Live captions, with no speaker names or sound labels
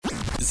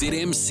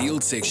ZM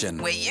Sealed Section.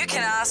 where you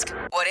can ask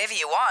whatever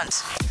you want.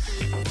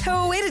 Who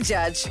are we to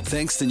judge?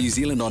 Thanks to New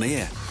Zealand On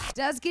Air.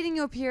 Does getting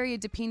your period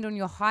depend on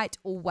your height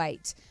or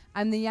weight?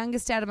 I'm the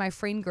youngest out of my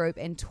friend group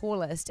and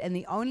tallest and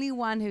the only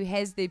one who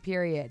has their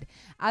period.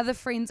 Other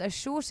friends are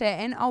shorter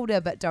and older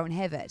but don't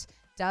have it.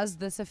 Does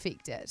this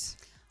affect it?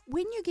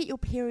 When you get your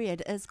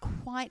period is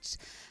quite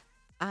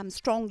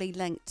strongly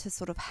linked to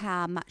sort of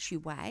how much you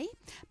weigh,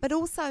 but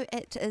also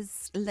it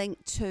is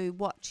linked to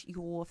what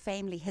your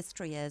family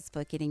history is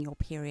for getting your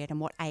period and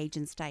what age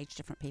and stage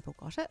different people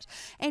got it,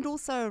 and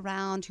also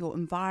around your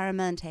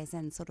environment, as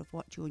in sort of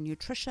what your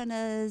nutrition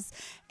is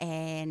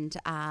and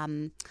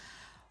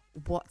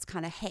what's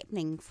kind of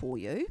happening for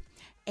you.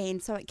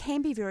 And so it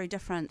can be very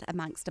different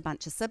amongst a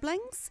bunch of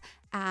siblings,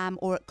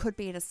 or it could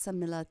be at a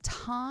similar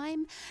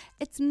time.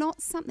 It's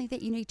not something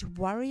that you need to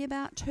worry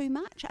about too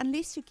much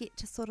unless you get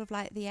to sort of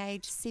like the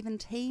age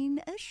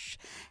 17-ish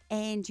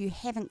and you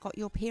haven't got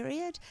your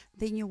period.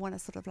 Then you want to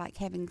sort of like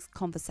having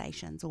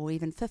conversations, or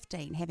even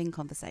 15, having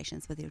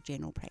conversations with your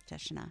general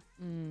practitioner.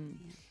 Yeah.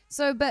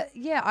 So, but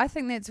yeah, I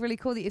think that's really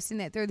cool that you've seen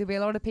that through. There'll be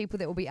a lot of people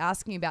that will be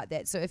asking about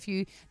that. So if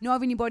you know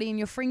of anybody in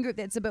your friend group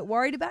that's a bit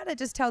worried about it,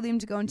 just tell them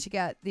to go and check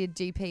out their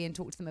GP and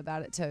talk to them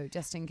about it too,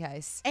 just in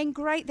case. And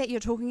great that you're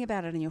talking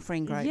about it in your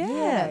friend group.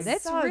 Yeah,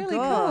 that's so really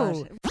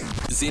good. cool.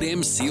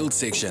 ZM Sealed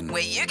Section.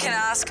 Where you can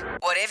ask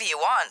whatever you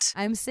want.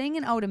 I'm seeing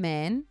an older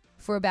man.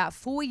 For about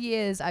 4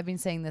 years, I've been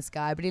seeing this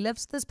guy, but he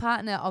lives with his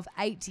partner of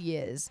 8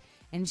 years,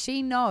 and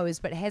she knows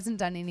but hasn't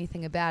done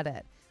anything about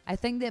it. I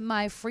think that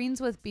my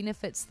friends with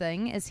benefits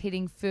thing is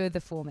heading further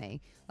for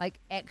me, like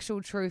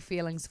actual true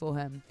feelings for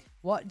him.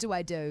 What do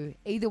I do?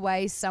 Either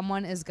way,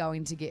 someone is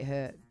going to get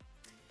hurt.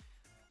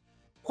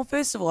 Well,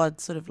 first of all, I'd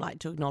sort of like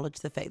to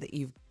acknowledge the fact that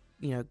you've,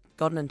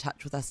 gotten in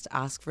touch with us to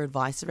ask for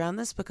advice around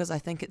this, because I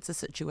think it's a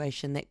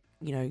situation that,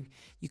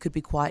 you could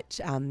be quite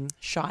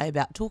shy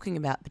about talking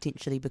about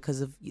potentially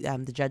because of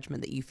the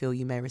judgment that you feel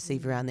you may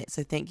receive around that.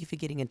 So thank you for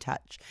getting in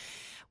touch.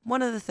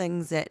 One of the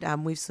things that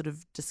we've sort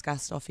of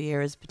discussed off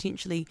air is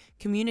potentially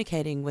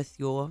communicating with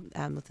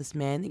with this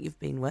man that you've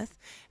been with,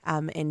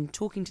 and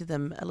talking to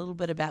them a little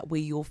bit about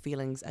where your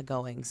feelings are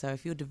going. So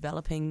if you're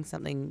developing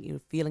something,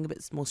 feeling a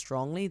bit more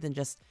strongly than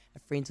just a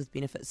friends with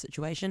benefits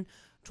situation,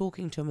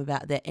 talking to him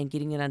about that and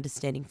getting an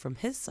understanding from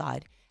his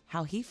side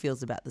how he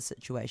feels about the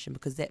situation,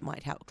 because that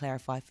might help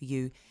clarify for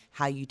you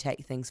how you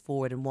take things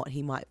forward and what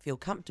he might feel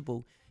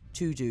comfortable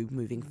to do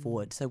moving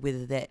forward. So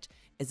whether that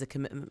is a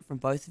commitment from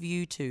both of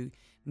you to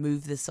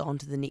move this on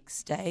to the next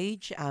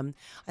stage. I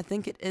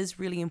think it is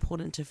really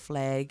important to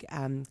flag,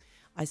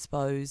 I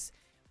suppose,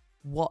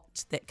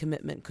 what that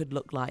commitment could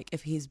look like.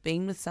 If he's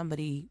been with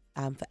somebody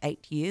for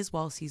 8 years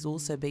whilst he's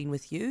also been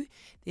with you,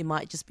 there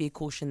might just be a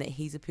caution that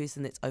he's a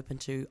person that's open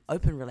to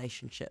open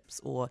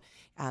relationships, or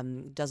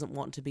doesn't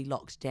want to be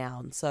locked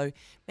down. So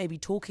maybe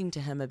talking to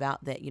him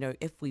about that,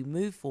 if we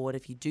move forward,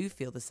 if you do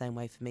feel the same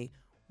way for me,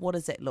 what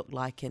does that look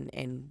like,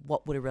 and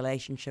what would a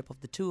relationship of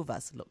the two of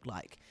us look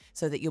like,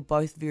 so that you're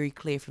both very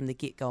clear from the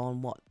get-go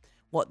on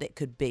what that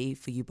could be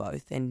for you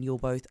both, and you're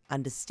both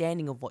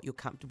understanding of what you're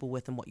comfortable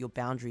with and what your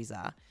boundaries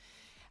are.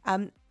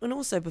 And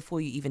also,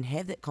 before you even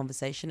have that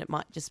conversation, it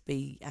might just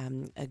be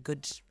a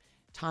good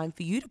time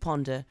for you to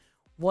ponder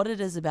what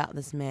it is about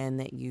this man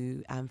that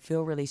you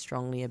feel really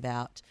strongly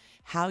about,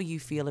 how you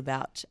feel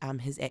about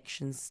his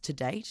actions to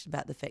date,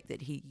 about the fact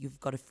that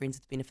you've got a friends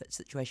with benefits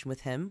situation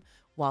with him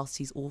whilst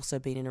he's also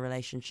been in a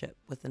relationship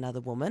with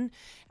another woman.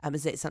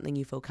 Is that something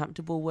you feel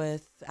comfortable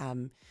with?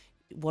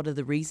 What are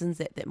the reasons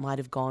that might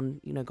have gone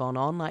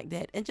on like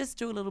that? And just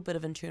do a little bit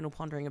of internal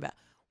pondering about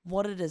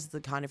what it is,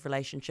 the kind of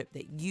relationship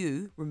that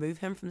you remove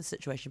him from the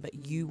situation,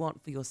 but you want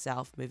for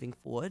yourself moving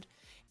forward,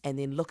 and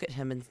then look at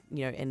him and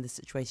and the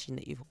situation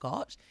that you've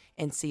got,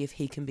 and see if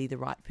he can be the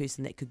right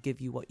person that could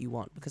give you what you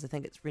want. Because I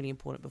think it's really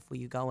important before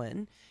you go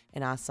in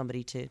and ask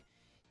somebody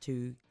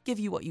to give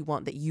you what you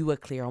want, that you are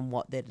clear on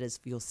what that is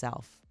for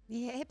yourself.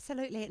 Yeah,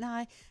 absolutely. And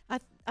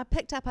I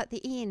picked up at the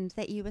end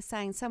that you were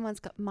saying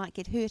might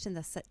get hurt in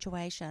this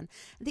situation.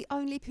 The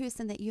only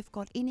person that you've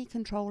got any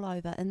control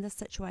over in this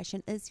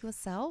situation is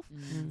yourself.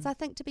 So I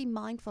think to be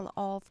mindful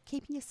of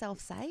keeping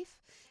yourself safe,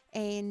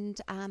 and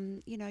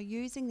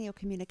using your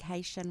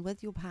communication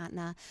with your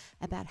partner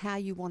about how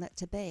you want it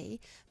to be,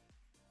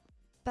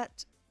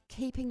 but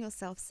keeping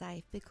yourself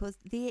safe, because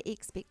their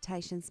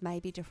expectations may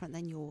be different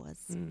than yours.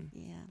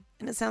 Yeah.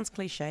 And it sounds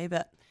cliche,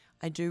 but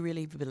I do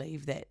really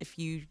believe that if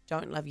you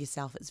don't love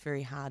yourself, it's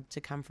very hard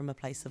to come from a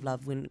place of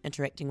love when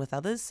interacting with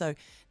others. So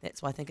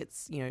that's why I think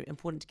it's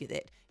important to get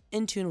that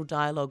internal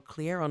dialogue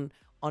clear on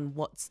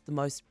what's the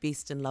most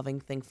best and loving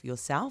thing for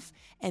yourself,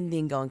 and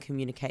then go and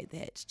communicate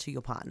that to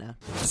your partner.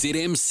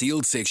 ZM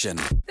Sealed Section.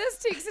 This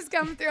text has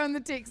come through on the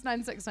text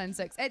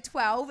 9696. At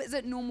 12, is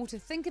it normal to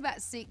think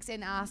about sex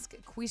and ask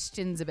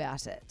questions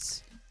about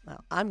it?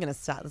 Well, I'm going to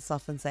start this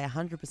off and say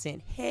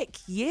 100% heck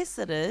yes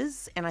it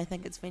is, and I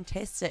think it's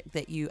fantastic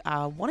that you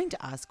are wanting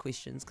to ask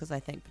questions, because I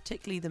think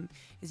particularly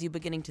as you're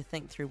beginning to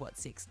think through what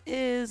sex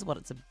is, what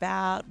it's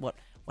about, what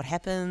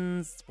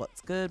happens,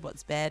 what's good,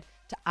 what's bad,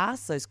 to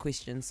ask those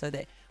questions so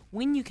that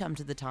when you come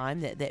to the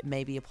time that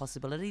may be a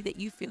possibility, that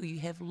you feel you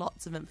have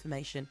lots of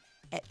information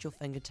at your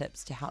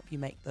fingertips to help you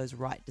make those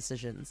right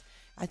decisions.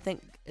 I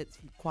think it's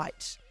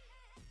quite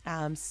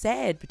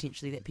sad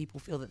potentially that people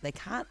feel that they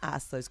can't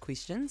ask those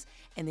questions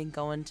and then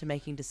go into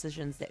making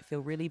decisions that feel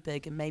really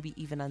big and maybe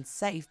even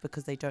unsafe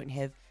because they don't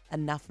have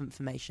enough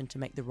information to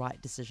make the right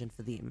decision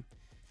for them.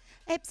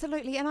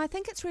 Absolutely, and I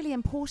think it's really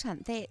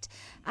important that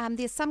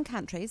there's some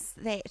countries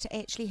that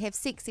actually have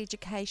sex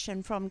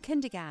education from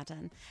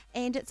kindergarten,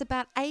 and it's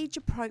about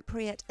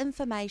age-appropriate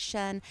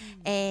information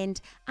and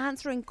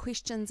answering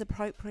questions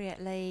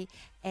appropriately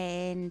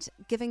and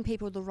giving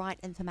people the right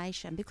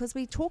information, because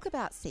we talk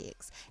about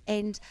sex,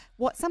 and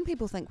what some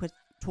people think we're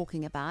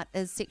talking about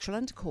is sexual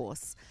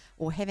intercourse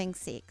or having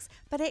sex,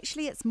 but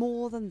actually it's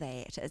more than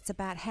that. It's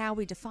about how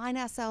we define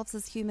ourselves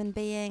as human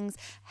beings,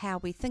 how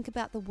we think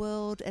about the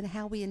world, and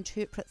how we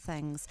interpret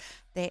things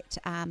that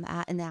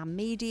are in our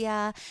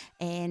media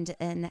and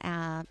in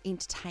our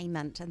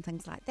entertainment and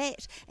things like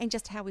that, and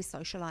just how we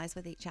socialise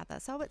with each other.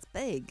 So it's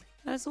big.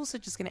 And I was also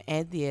just going to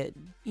add there,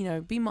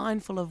 be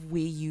mindful of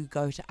where you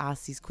go to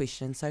ask these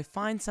questions. So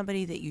find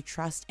somebody that you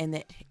trust and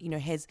that,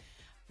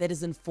 that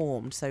is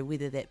informed. So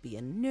whether that be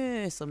a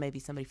nurse or maybe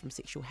somebody from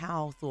sexual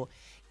health, or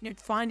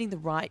finding the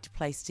right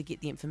place to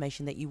get the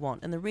information that you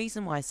want. And the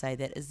reason why I say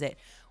that is that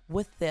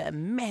with the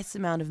mass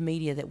amount of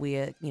media that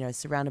we're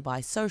surrounded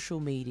by,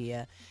 social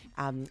media,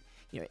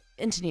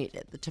 internet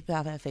at the tip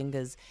of our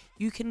fingers,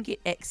 you can get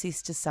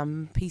access to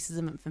some pieces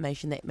of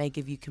information that may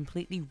give you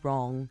completely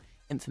wrong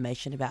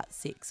information about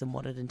sex and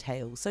what it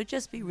entails. So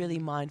just be really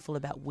mindful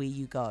about where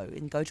you go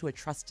and go to a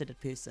trusted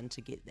person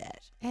to get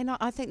that. And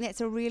I think that's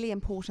a really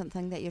important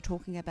thing that you're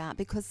talking about,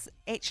 because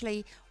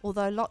actually,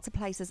 although lots of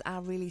places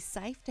are really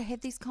safe to have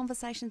these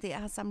conversations, there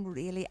are some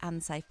really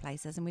unsafe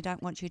places, and we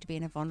don't want you to be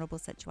in a vulnerable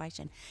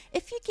situation.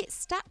 If you get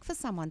stuck for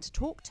someone to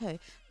talk to,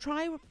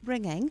 try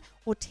ringing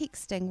or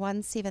texting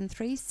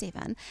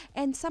 1737,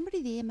 and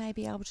somebody there may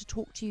be able to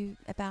talk to you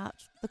about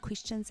the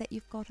questions that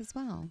you've got as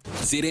well.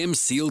 ZM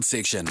Sealed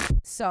Section.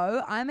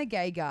 So, I'm a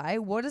gay guy.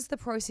 What is the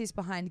process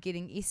behind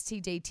getting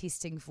STD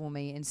testing for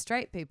me and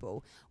straight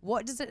people?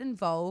 What does it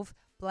involve?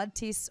 Blood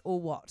tests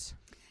or what?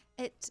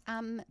 It's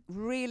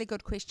really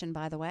good question,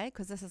 by the way,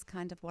 because this is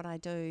kind of what I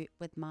do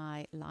with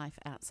my life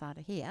outside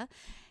of here.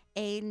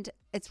 And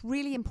it's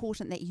really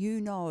important that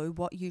you know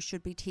what you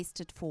should be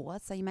tested for,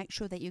 so you make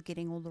sure that you're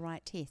getting all the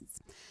right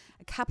tests.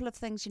 A couple of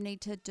things you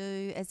need to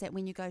do is that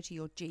when you go to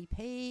your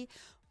GP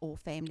or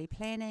family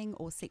planning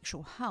or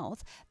sexual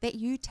health, that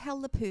you tell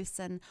the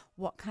person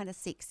what kind of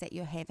sex that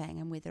you're having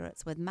and whether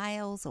it's with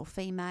males or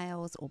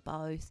females or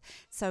both,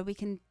 so we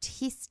can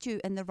test you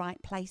in the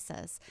right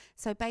places.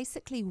 So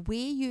basically, where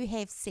you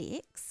have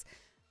sex,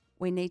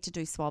 we need to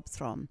do swabs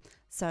from.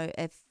 So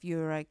if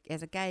you're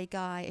as a gay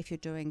guy, if you're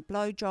doing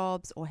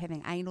blowjobs or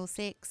having anal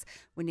sex,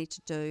 we need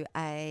to do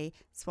a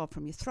swab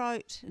from your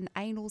throat, an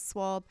anal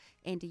swab,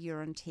 and a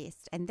urine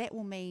test. And that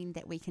will mean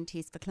that we can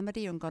test for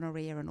chlamydia and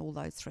gonorrhea in all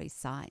those 3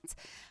 sites.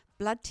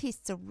 Blood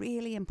tests are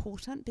really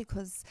important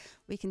because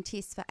we can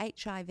test for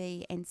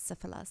HIV and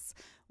syphilis.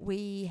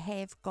 We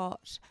have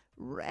got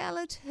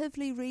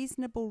relatively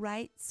reasonable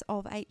rates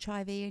of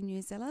HIV in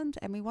New Zealand,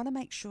 and we want to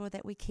make sure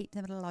that we keep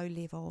them at a low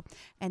level,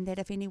 and that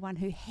if anyone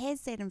who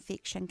has that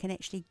infection can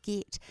actually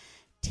get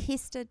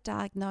tested,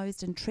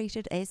 diagnosed and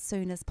treated as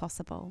soon as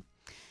possible.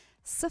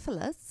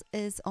 Syphilis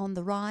is on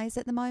the rise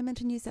at the moment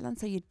in New Zealand,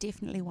 so you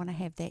definitely want to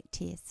have that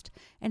test.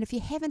 And if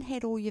you haven't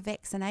had all your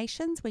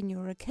vaccinations when you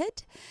were a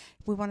kid,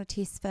 we want to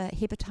test for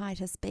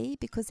hepatitis B,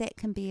 because that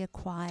can be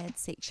acquired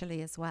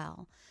sexually as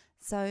well.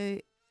 So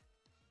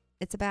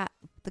it's about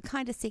the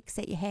kind of sex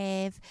that you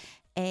have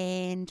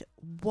and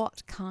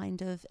what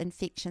kind of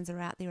infections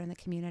are out there in the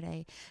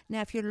community.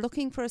 Now, if you're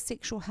looking for a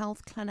sexual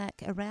health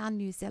clinic around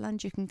New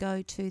Zealand, you can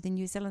go to the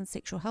New Zealand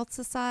Sexual Health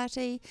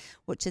Society,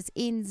 which is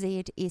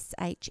nzshs.org,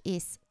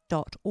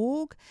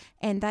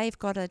 and they've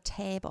got a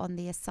tab on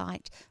their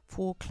site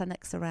for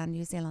clinics around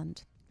New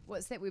Zealand.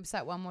 What's that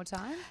website one more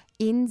time?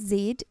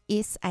 nzshs.org.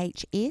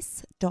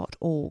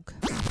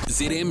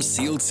 ZM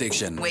Sealed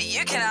Section. Where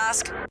you can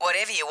ask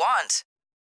whatever you want.